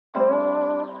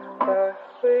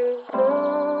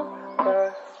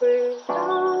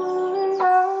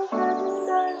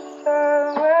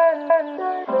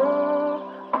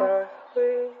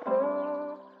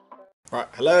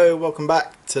Hello, welcome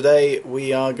back. Today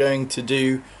we are going to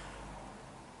do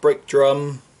brake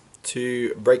drum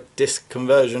to brake disc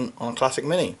conversion on a Classic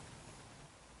Mini.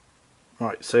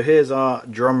 Right, so here's our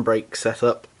drum brake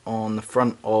setup on the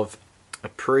front of a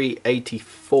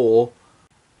pre-84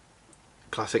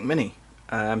 Classic Mini.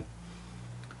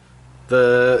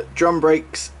 The drum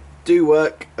brakes do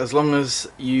work as long as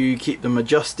you keep them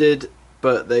adjusted,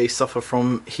 but they suffer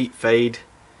from heat fade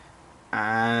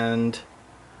and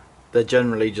they're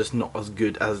generally just not as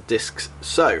good as discs.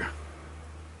 So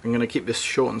I'm going to keep this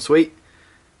short and sweet.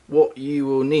 What you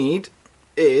will need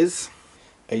is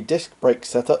a disc brake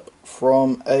setup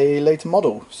from a later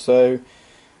model. So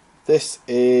this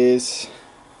is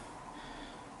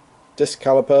disc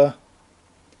caliper,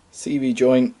 CV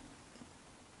joint,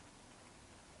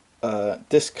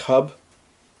 disc hub,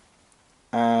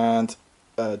 and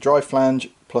dry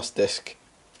flange plus disc,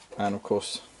 and of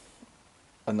course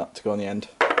a nut to go on the end.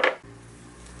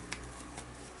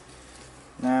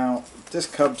 Now,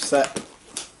 disc hub set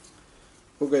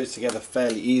all goes together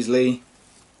fairly easily.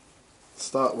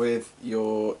 Start with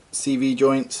your CV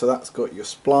joint, so that's got your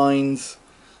splines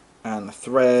and the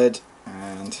thread,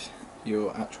 and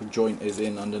your actual joint is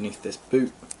in underneath this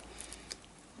boot.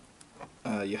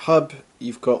 Your hub,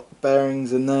 you've got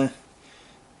bearings in there,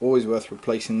 always worth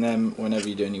replacing them whenever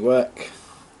you do any work.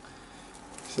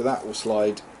 So that will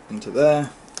slide into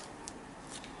there.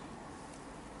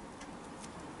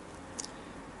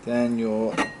 Then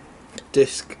your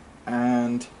disc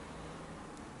and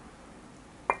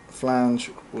flange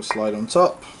will slide on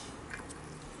top.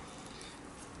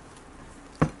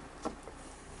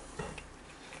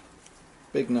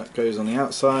 Big nut goes on the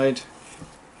outside.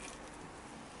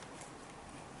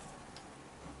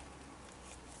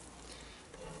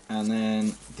 And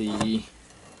then the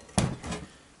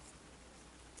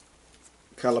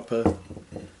caliper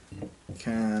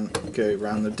can go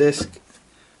around the disc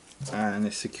and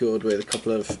is secured with a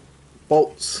couple of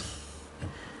bolts.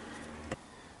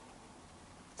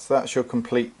 So that's your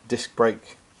complete disc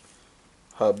brake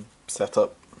hub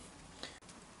setup.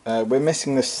 We're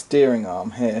missing the steering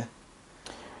arm here.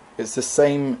 It's the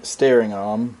same steering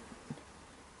arm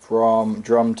from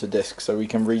drum to disc, so we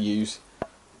can reuse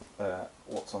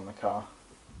what's on the car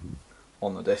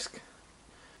on the disc.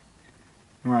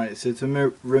 Right, so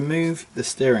to remove the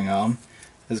steering arm,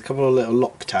 there's a couple of little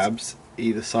lock tabs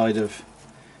either side of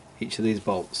each of these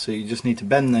bolts, so you just need to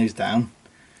bend those down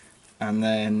and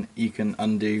then you can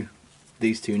undo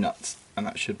these two nuts and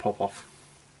that should pop off.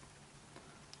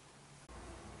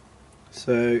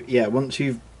 So yeah, once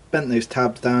you've bent those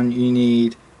tabs down, you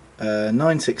need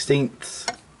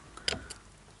 9/16.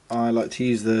 I like to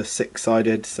use the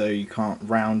 6-sided so you can't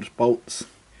round bolts.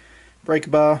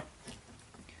 Breaker bar,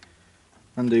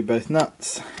 undo both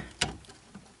nuts,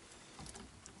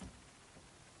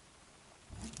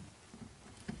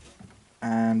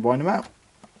 and wind them out.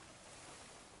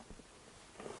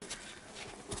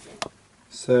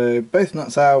 So both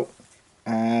nuts out,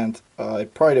 and I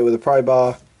pried it with a pry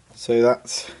bar, so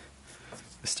that's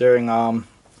the steering arm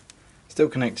still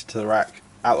connected to the rack,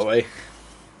 out of the way.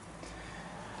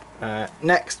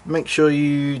 Next, make sure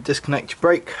you disconnect your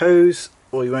brake hose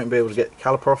or you won't be able to get the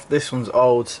caliper off. This one's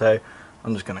old, so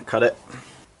I'm just going to cut it.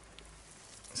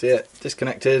 So yeah,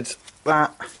 disconnected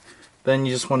that. Then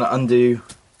you just want to undo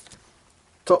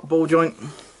top ball joint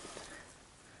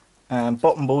and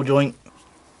bottom ball joint.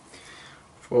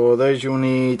 For those you'll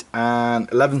need an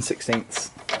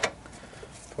 11/16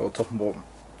 for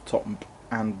top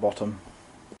and bottom.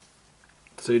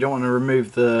 So you don't want to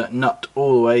remove the nut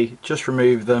all the way, just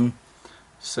remove them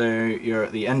so you're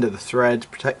at the end of the thread,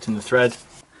 protecting the thread.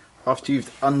 After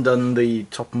you've undone the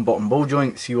top and bottom ball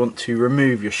joints, you want to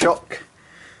remove your shock.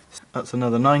 That's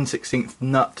another 9/16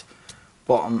 nut,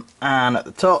 bottom and at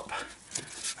the top,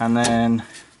 and then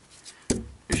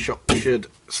your shock should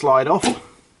slide off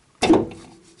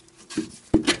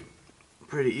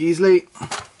pretty easily.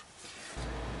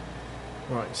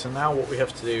 Right, so now what we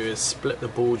have to do is split the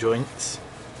ball joints.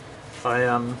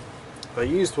 I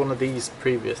used one of these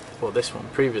this one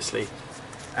previously,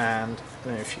 and I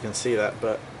don't know if you can see that,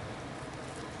 but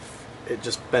it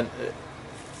just bent it.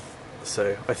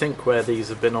 So I think where these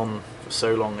have been on for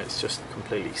so long, it's just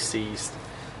completely seized.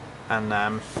 And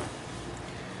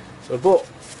so I bought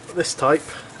this type.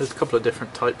 There's a couple of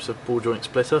different types of ball joint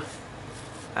splitter,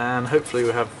 and hopefully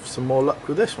we'll have some more luck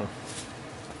with this one.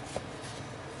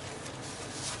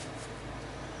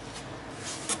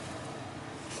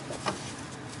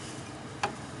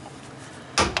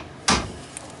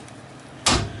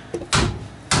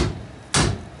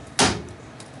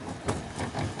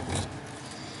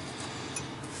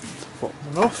 Pop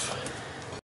them off.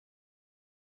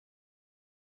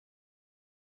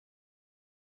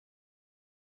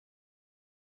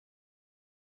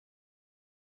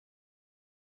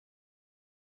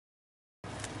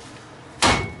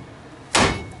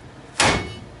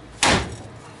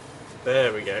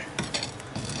 There we go.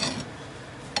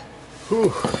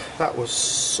 Whew, that was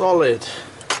solid.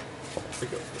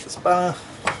 Pick up the spanner.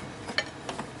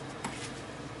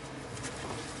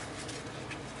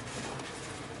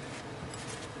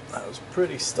 That was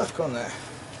pretty stuck on there.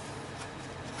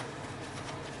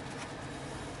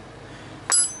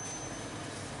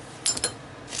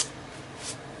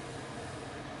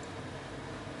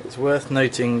 It's worth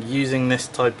noting, using this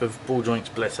type of ball joint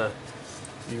splitter,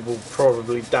 you will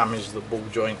probably damage the ball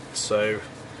joint, so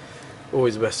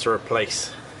always best to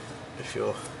replace if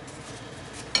you're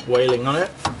whaling on it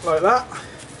like that.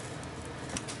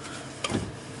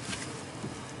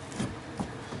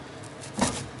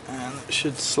 And it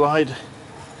should slide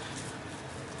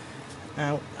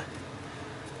out.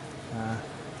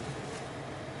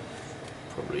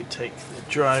 Probably take the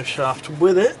drive shaft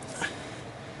with it.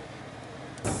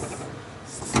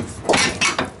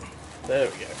 There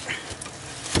we go.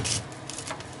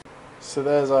 So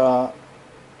there's our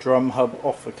drum hub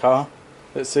off the car.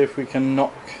 Let's see if we can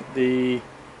knock the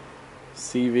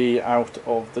CV out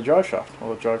of the drive shaft,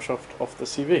 or the drive shaft off the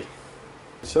CV.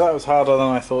 So that was harder than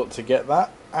I thought to get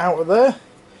that out of there.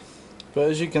 But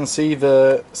as you can see,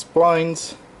 the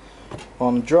splines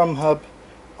on drum hub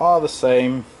are the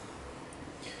same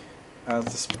as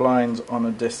the splines on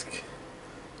a disc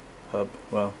hub,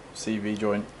 well, CV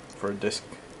joint for a disc.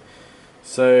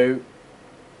 So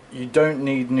you don't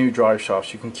need new drive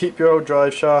shafts. You can keep your old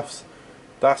drive shafts,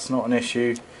 that's not an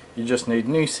issue. You just need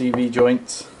new CV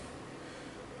joints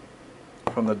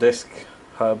from the disc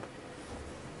hub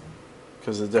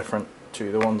because they're different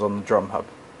to the ones on the drum hub.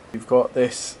 You've got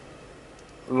this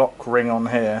lock ring on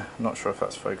here, I'm not sure if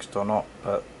that's focused or not,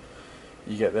 but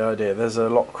you get the idea. There's a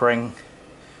lock ring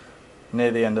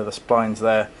near the end of the splines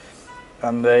there,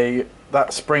 and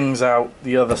that springs out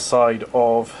the other side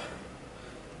of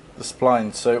the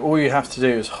spline. So all you have to do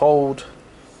is hold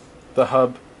the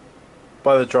hub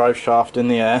by the drive shaft in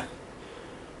the air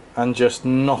and just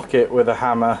knock it with a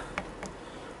hammer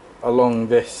along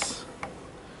this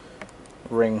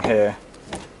ring here,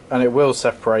 and it will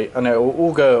separate and it will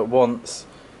all go at once.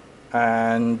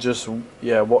 And just,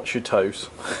 yeah, watch your toes.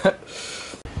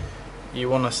 You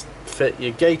want to fit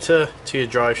your gator to your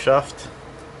drive shaft,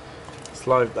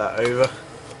 slide that over,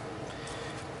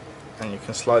 and you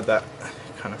can slide that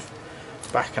kind of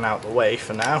back and out the way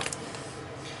for now.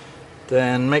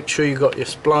 Then make sure you've got your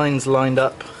splines lined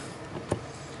up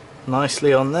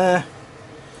nicely on there.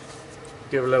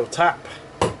 Give it a little tap.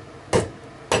 You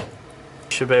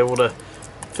should be able to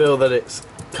feel that it's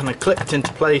kind of clipped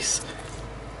into place.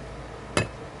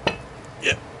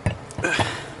 Yep.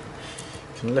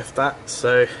 Can lift that.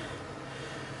 So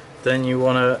then you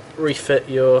want to refit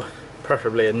your,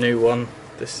 preferably a new one.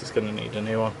 This is going to need a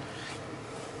new one.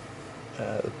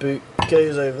 The boot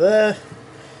goes over there,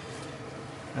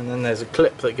 and then there's a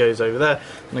clip that goes over there,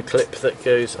 and a clip that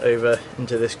goes over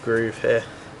into this groove here.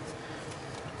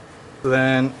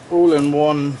 Then all in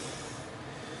one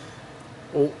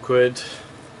awkward,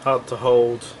 hard to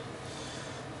hold,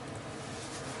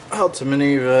 hard to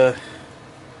maneuver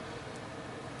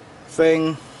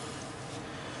thing,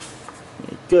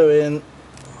 you go in,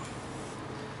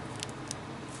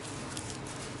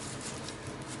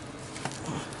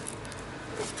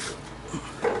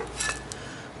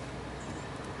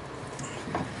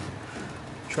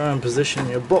 try and position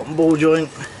your bottom ball joint.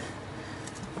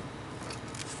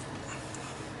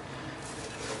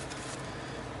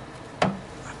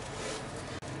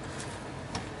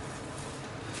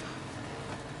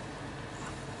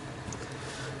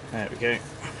 There we go.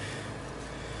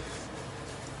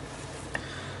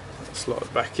 Slot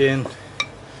it back in,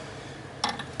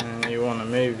 and you want to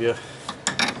move get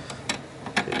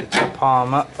your top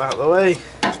arm up out of the way.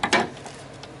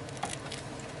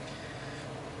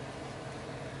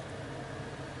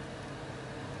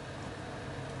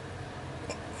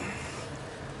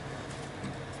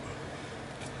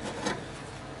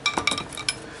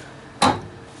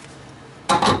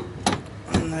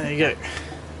 And there you go.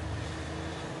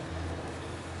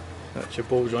 That's your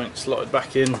ball joint slotted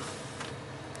back in.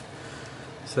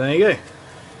 So there you go.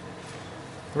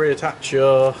 Reattach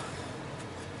your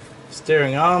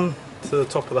steering arm to the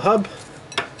top of the hub.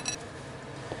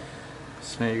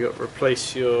 So you've got to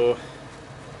replace your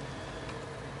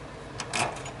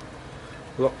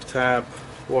lock tab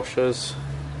washers,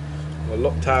 or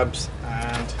lock tabs,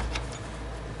 and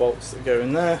the bolts that go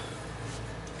in there.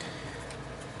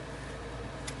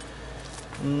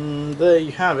 And there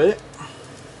you have it.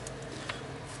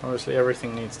 Obviously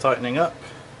everything needs tightening up.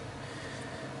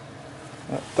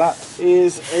 That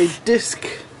is a disc,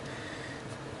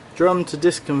 drum to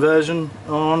disc conversion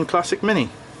on Classic Mini.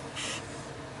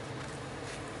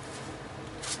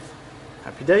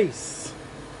 Happy days.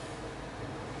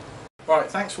 Right,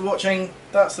 thanks for watching.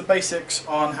 That's the basics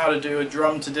on how to do a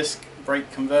drum to disc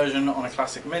brake conversion on a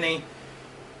classic Mini.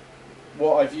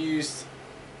 What I've used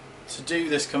to do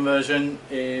this conversion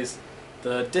is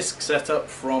the disc setup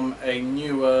from a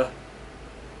newer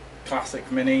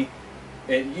classic Mini.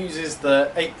 It uses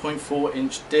the 8.4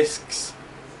 inch discs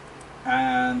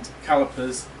and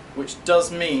calipers, which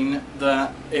does mean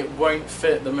that it won't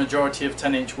fit the majority of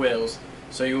 10-inch wheels,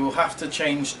 so you will have to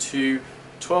change to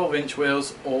 12-inch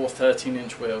wheels or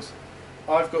 13-inch wheels.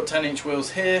 I've got 10-inch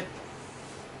wheels here.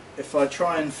 If I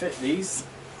try and fit these,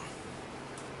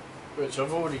 which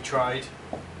I've already tried,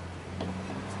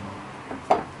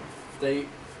 they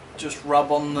just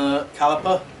rub on the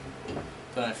caliper.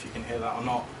 Don't know if you can hear that or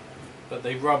not, but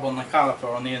they rub on the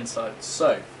caliper on the inside.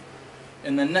 So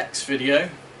in the next video,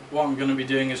 what I'm going to be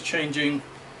doing is changing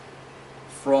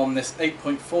from this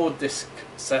 8.4 disc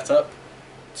setup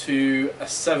to a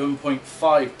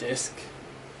 7.5 disc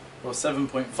or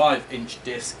 7.5 inch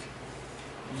disc,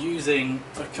 using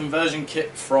a conversion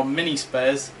kit from Mini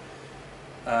Spares,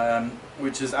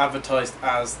 which is advertised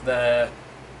as their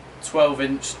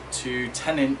 12-inch to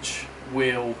 10-inch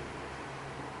wheel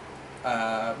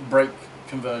brake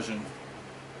conversion.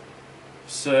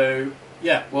 So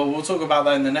yeah, well, we'll talk about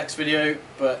that in the next video,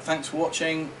 but thanks for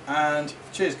watching and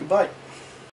cheers, goodbye.